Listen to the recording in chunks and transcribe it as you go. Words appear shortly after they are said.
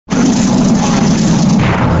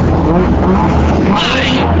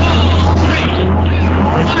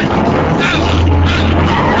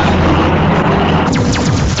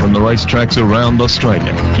racetracks around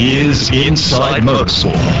Australia. Here's Inside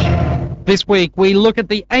Motorsport. This week we look at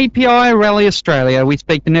the API Rally Australia. We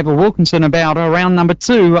speak to Neville Wilkinson about round number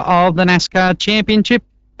 2 of the NASCAR Championship,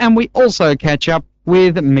 and we also catch up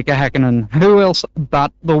with Mika Hakkinen, who else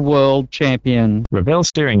but the world champion. Revell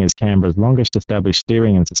Steering is Canberra's longest established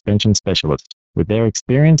steering and suspension specialist. With their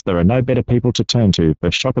experience, there are no better people to turn to for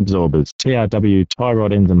shock absorbers, TRW, tie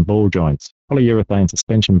rod ends and ball joints, polyurethane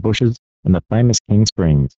suspension bushes, and the famous King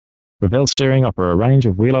Springs. Revell Steering offer a range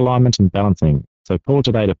of wheel alignment and balancing, so call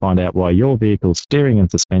today to find out why your vehicle's steering and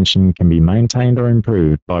suspension can be maintained or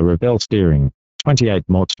improved by Revell Steering. 28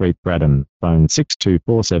 Mort Street, Braddon. Phone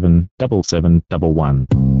 6247 7711.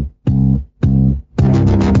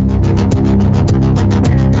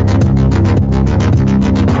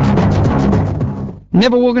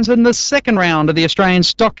 Neville Wilkinson, the second round of the Australian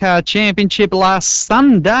Stock Car Championship last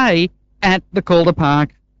Sunday at the Calder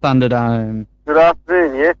Park Thunderdome. Good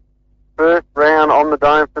afternoon, yes. First round on the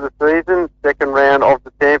dome for the season, second round of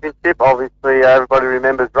the championship. Obviously, everybody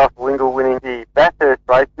remembers Russell Ingall winning the Bathurst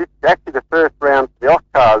race. This is actually the first round for the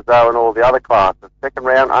Oscars, though, and all the other classes. Second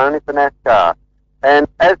round only for NASCAR. And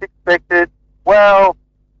as expected, well,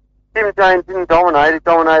 Tim James didn't dominate. He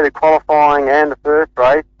dominated qualifying and the first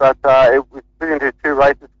race, but it was split into 2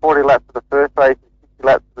 races, 40 laps for the first race and 60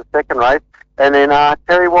 laps for the second race. And then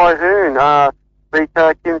Terry Wyhoon beat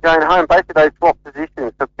Kim Jane home. Basically, they swapped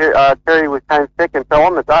positions. So Terry came second. So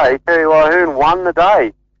on the day, Terry Wyhoon won the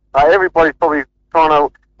day. Everybody's probably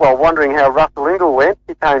wondering how Russell Ingall went.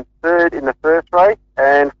 He came third in the first race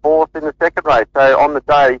and fourth in the second race. So on the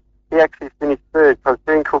day, he actually finished third, because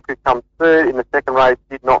Dean Cook, who comes third in the second race,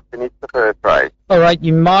 did not finish the first race. All right,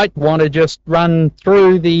 you might want to just run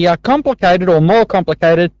through the complicated or more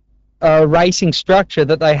complicated racing structure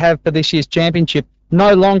that they have for this year's championship.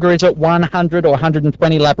 No longer is it 100 or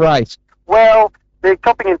 120 lap race. Well, they're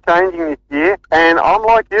chopping and changing this year, and I'm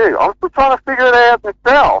like you. I'm still trying to figure it out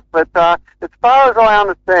myself. But as far as I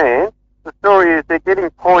understand, the story is they're getting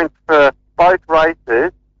points for both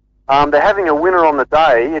races. They're having a winner on the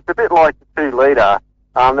day. It's a bit like the 2-litre.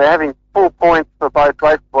 They're having full points for both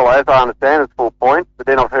races. Well, as I understand, it's full points, but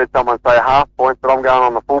then I've heard someone say half points, but I'm going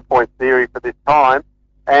on the full point theory for this time.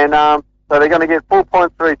 And so they're going to get full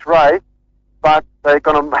points for each race, but they're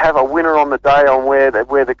going to have a winner on the day on where the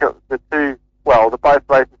both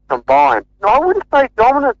races combined. No, I wouldn't say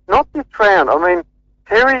dominant, not this round. I mean,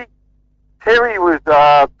 Terry was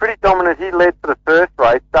pretty dominant. He led for the first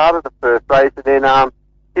race, started the first race, and then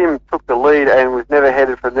Tim took the lead and was never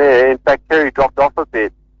headed from there. In fact, Terry dropped off a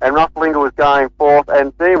bit, and Russell Ingall was going fourth,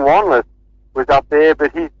 and Dean Wanless was up there,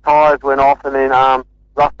 but his tyres went off, and then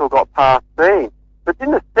Russell got past Dean. But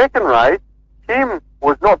in the second race, Tim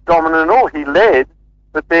was not dominant at all. He led,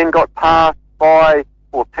 but then got passed by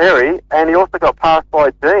Terry, and he also got passed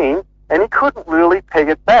by Dean, and he couldn't really peg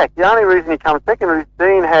it back. The only reason he came second was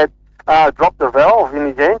Dean had dropped the valve in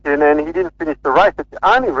his engine, and he didn't finish the race. It's the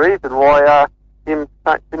only reason why Tim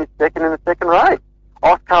finished second in the second race.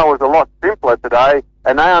 Oscar was a lot simpler today,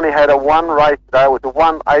 and they only had a one race today. It was a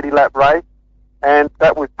 180-lap race, and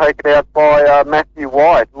that was taken out by Matthew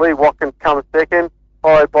White. Lee Watkins comes second,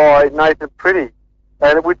 followed by Nathan Pretty,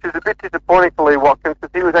 which is a bit disappointing for Lee Watkins,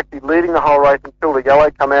 because he was actually leading the whole race until the yellow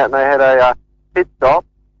come out and they had a pit stop,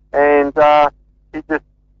 and for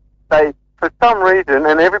some reason,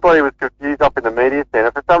 and everybody was confused up in the media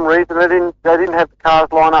centre, for some reason they didn't have the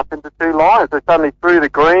cars line up into 2 lines. They suddenly threw the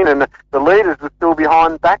green, and the leaders were still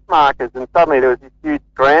behind back markers, and suddenly there was this huge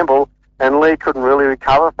scramble, and Lee couldn't really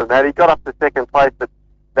recover from that. He got up to second place, but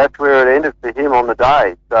that's where it ended for him on the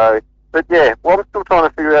day. So, but yeah, well, I'm still trying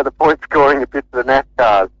to figure out the point scoring a bit for the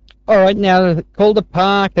NASCARs. All right, now Calder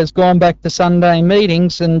Park has gone back to Sunday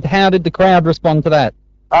meetings, and how did the crowd respond to that?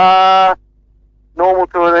 Normal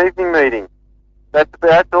to an evening meeting.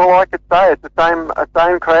 That's all I could say. It's the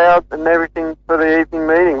same crowd and everything for the evening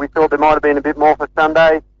meeting. We thought there might have been a bit more for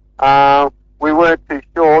Sunday. We weren't too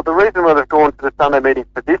sure. The reason why they've gone to the Sunday meeting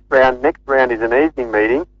for this round, next round is an evening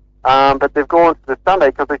meeting, but they've gone to the Sunday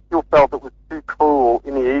because they still felt it was too cool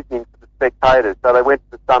in the evening for the spectators, so they went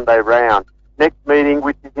to the Sunday round. Next meeting,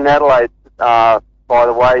 which is in Adelaide, by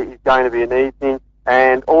the way, is going to be an evening,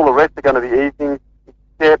 and all the rest are going to be evenings,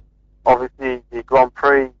 except obviously the Grand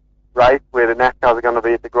Prix race where the NASCARs are going to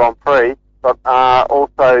be at the Grand Prix, but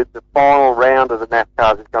also the final round of the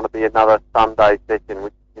NASCARs is going to be another Sunday session,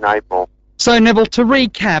 which is in April. So, Neville, to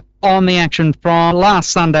recap on the action from last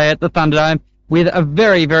Sunday at the Thunderdome with a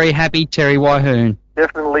very, very happy Terry Wyhoon.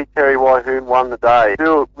 Definitely Terry Wyhoon won the day.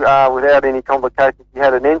 Still without any complications. He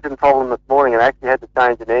had an engine problem this morning and actually had to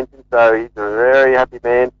change an engine, so he's a very happy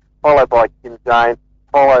man, followed by Kim Jane,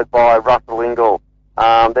 followed by Russell Ingall.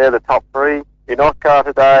 They're the top three. In Oscar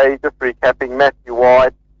today, just recapping, Matthew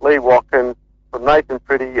White, Lee Watkins, from Nathan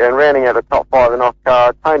Pretty, and rounding out the top five in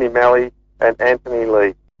Oscar, Tony Malley and Anthony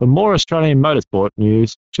Lee. For more Australian motorsport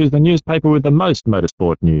news, choose the newspaper with the most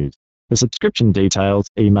motorsport news. For subscription details,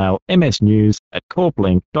 email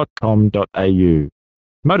msnews@corplink.com.au.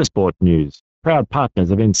 Motorsport News, proud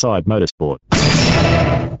partners of Inside Motorsport.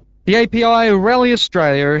 The API Rally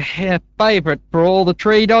Australia, our favourite for all the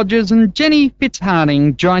tree dodgers, and Jenny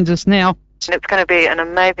Fitzharding joins us now. It's going to be an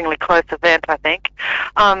amazingly close event, I think.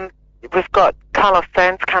 We've got Carlos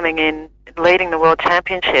Sainz coming in, leading the World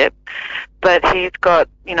Championship, but he's got,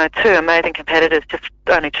 two amazing competitors, just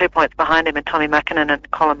only 2 points behind him, in Tommy Mäkinen and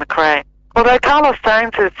Colin McRae. Although Carlos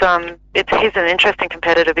Sainz is, he's an interesting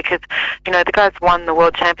competitor because, the guy's won the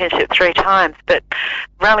World Championship 3 times, but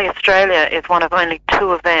Rally Australia is one of only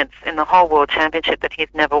 2 events in the whole World Championship that he's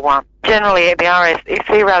never won. Generally, the RAC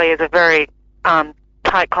Rally is a very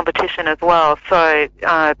tight competition as well, so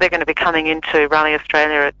they're going to be coming into Rally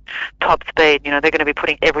Australia at top speed. They're going to be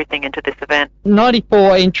putting everything into this event.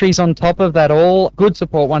 94 entries on top of that all. Good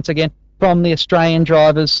support once again from the Australian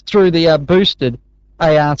drivers through the boosted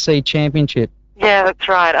ARC Championship. Yeah, that's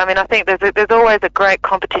right. I mean, I think there's always a great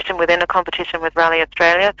competition within a competition with Rally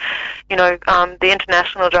Australia. The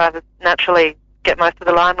international drivers naturally get most of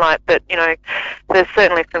the limelight, but, there's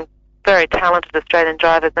certainly some very talented Australian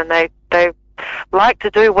drivers, and they like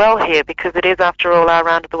to do well here because it is, after all, our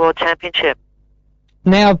round of the World Championship.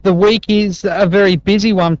 Now, the week is a very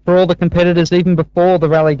busy one for all the competitors, even before the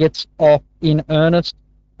rally gets off in earnest.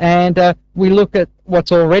 And we look at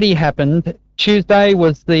what's already happened. Tuesday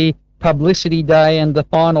was the publicity day and the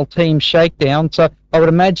final team shakedown, so I would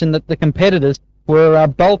imagine that the competitors were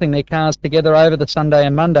bolting their cars together over the Sunday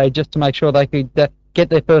and Monday just to make sure they could get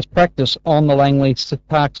their first practice on the Langley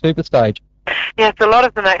Park Superstage. Yes, a lot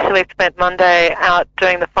of them actually spent Monday out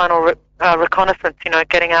doing the final reconnaissance,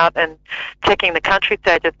 getting out and checking the country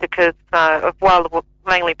stages, because while the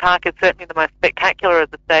Langley Park is certainly the most spectacular of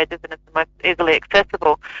the stages and it's the most easily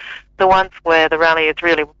accessible, the ones where the rally is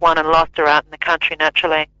really won and lost are out in the country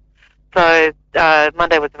naturally. So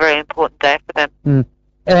Monday was a very important day for them.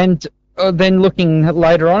 And then looking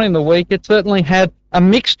later on in the week, it certainly had a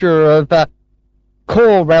mixture of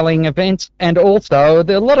core rallying events, and also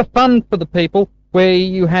a lot of fun for the people, where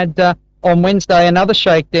you had on Wednesday another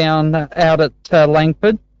shakedown out at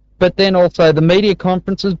Langford, but then also the media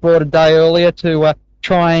conferences brought a day earlier to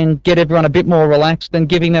try and get everyone a bit more relaxed and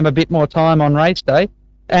giving them a bit more time on race day.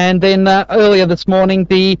 And then earlier this morning,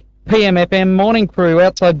 the PMFM morning crew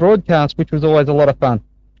outside broadcast, which was always a lot of fun.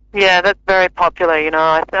 Yeah, that's very popular.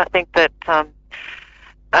 I think that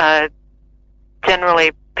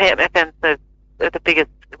generally PMFM's the biggest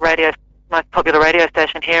most popular radio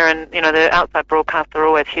station here, and the outside broadcasts are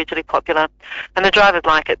always hugely popular, and the drivers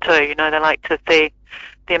like it too. They like to see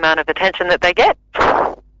the amount of attention that they get.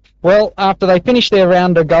 Well, after they finished their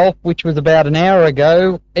round of golf, which was about an hour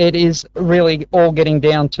ago, it is really all getting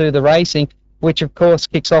down to the racing, which of course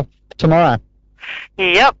kicks off tomorrow.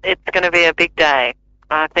 Yep, it's going to be a big day.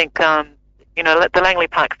 I think the Langley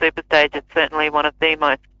Park Superstage is certainly one of the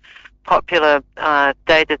most popular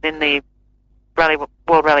stages in the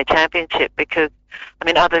World Rally Championship, because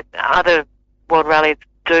other World Rallies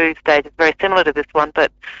do stages very similar to this one,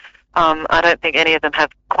 but I don't think any of them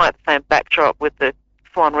have quite the same backdrop, with the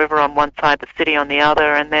Swan River on one side, the city on the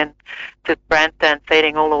other, and then just grandstand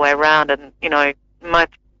seating all the way around. And most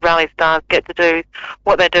rally stars get to do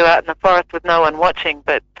what they do out in the forest with no one watching,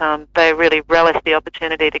 but they really relish the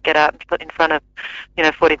opportunity to get out and put in front of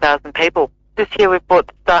 40,000 people. This year we've brought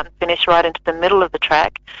the start and finish right into the middle of the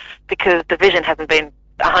track, because the vision hasn't been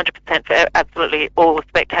 100% for absolutely all the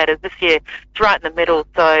spectators. This year it's right in the middle,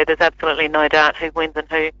 so there's absolutely no doubt who wins and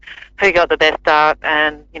who got the best start,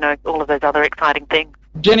 and all of those other exciting things.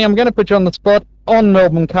 Jenny, I'm going to put you on the spot. On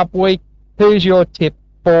Melbourne Cup week, who's your tip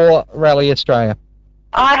for Rally Australia?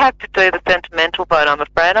 I have to do the sentimental vote, I'm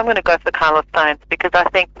afraid. I'm going to go for Carlos Sainz, because I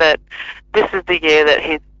think that this is the year that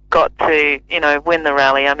he's got to win the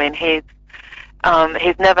rally. I mean, he's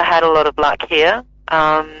never had a lot of luck here,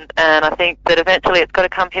 and I think that eventually it's got to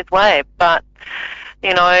come his way. But,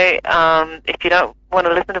 if you don't want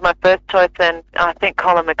to listen to my first choice, then I think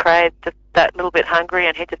Colin McRae is just that little bit hungry,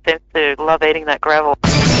 and he just seems to love eating that gravel.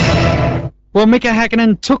 Well, Mika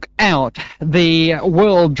Hakkinen took out the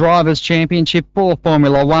World Drivers' Championship for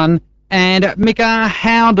Formula One. And Mika,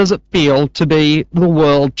 how does it feel to be the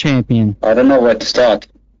world champion? I don't know where to start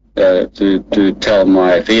to tell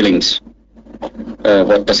my feelings.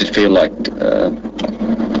 What does it feel like?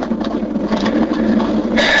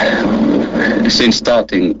 Since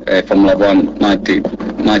starting Formula One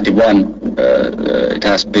 91, It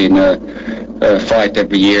has been a fight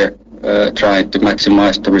every year, trying to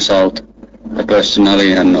maximize the result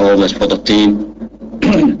personally and always for the team.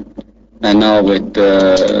 And now with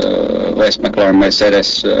West McLaren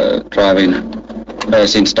Mercedes driving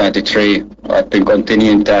since '93, I've been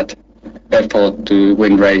continuing that effort to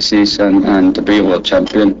win races and to be world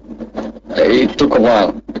champion. It took a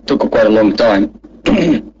while. It took quite a long time.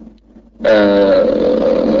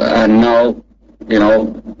 And now,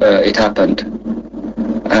 it happened.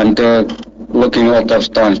 And looking all those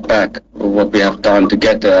times back, what we have done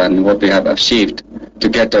together and what we have achieved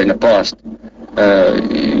together in the past,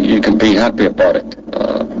 you can be happy about it.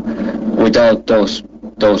 Without those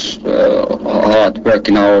hard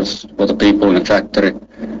working hours for the people in the factory,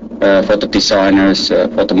 for the designers,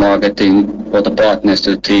 for the marketing, for the partners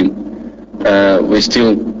to the team, we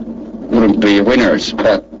still wouldn't be winners.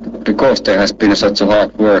 But because there has been such a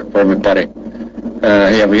hard work for everybody,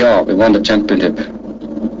 here we are. We won the championship.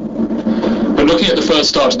 But looking at the first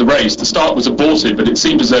start of the race, the start was aborted, but it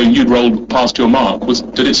seemed as though you'd rolled past your mark.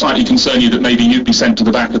 Did it slightly concern you that maybe you'd be sent to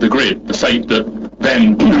the back of the grid, the fate that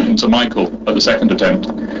then happened to Michael at the second attempt?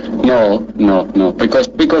 No, because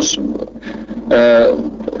all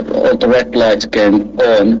the red lights came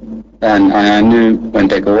on, and I knew when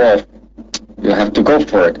they go off, you have to go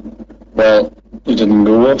for it. Well, you didn't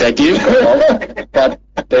go off. Thank you. But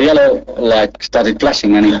the yellow light started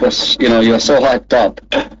flashing, and it was, you're so hyped up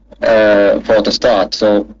for the start,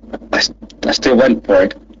 so I still went for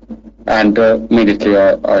it, and immediately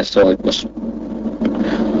I saw it was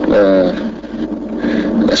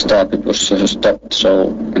start. It was stopped,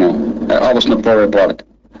 so I was not worried about it.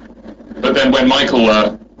 But then when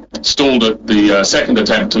Michael stalled at the second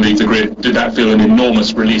attempt to leave the grid, did that feel an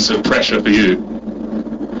enormous release of pressure for you?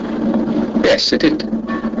 Yes, it did.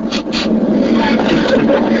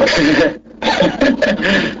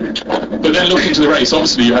 But then looking to the race,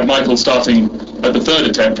 obviously you had Michael starting at the third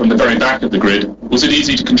attempt from the very back of the grid. Was it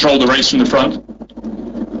easy to control the race from the front?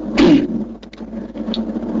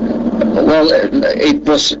 Well, it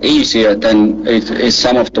was easier than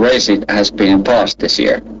some of the races it has been in the past this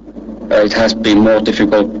year. It has been more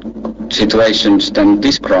difficult situations than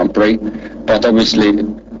this Grand Prix, but obviously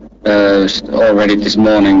already this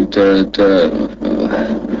morning the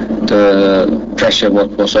pressure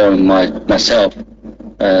what was on myself,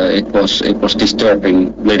 it was disturbing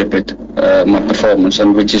a little bit my performance,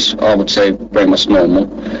 and which is, I would say, very much normal.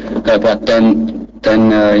 But then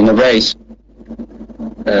in a race,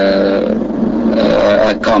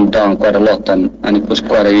 I calmed down quite a lot, and it was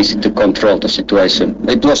quite easy to control the situation.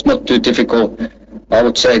 It was not too difficult. I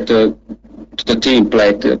would say the team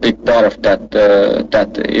played a big part of that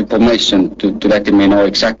information to letting me know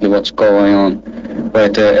exactly what's going on, where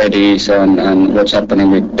the Eddie is and what's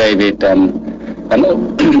happening with David and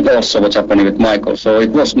also what's happening with Michael. So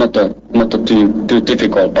it was not too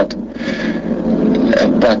difficult, but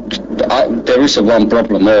there is one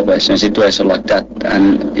problem always in a situation like that,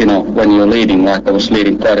 and when you're leading, like I was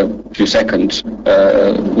leading quite a few seconds,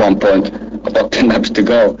 1 point, about 10 laps to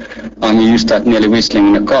go, and you start nearly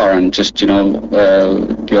whistling in a car, and just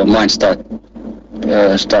your mind start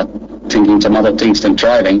thinking some other things than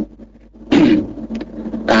driving,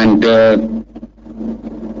 and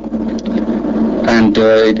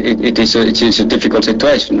it is a difficult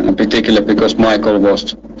situation, and particularly because Michael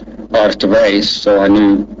was out of the race, so I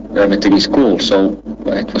knew everything is cool, so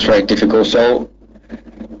it was very difficult. So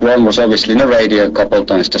Ron was obviously in the radio a couple of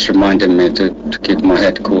times, just reminding me to keep my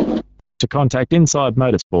head cool. To contact Inside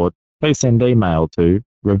Motorsport, please send email to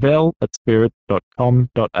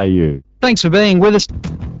revel@spirit.com.au. Thanks for being with us.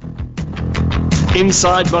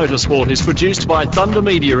 Inside Motorsport is produced by Thunder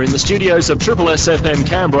Media in the studios of Triple SFM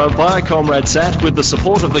Canberra via Comrade Sat with the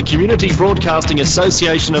support of the Community Broadcasting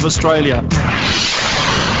Association of Australia.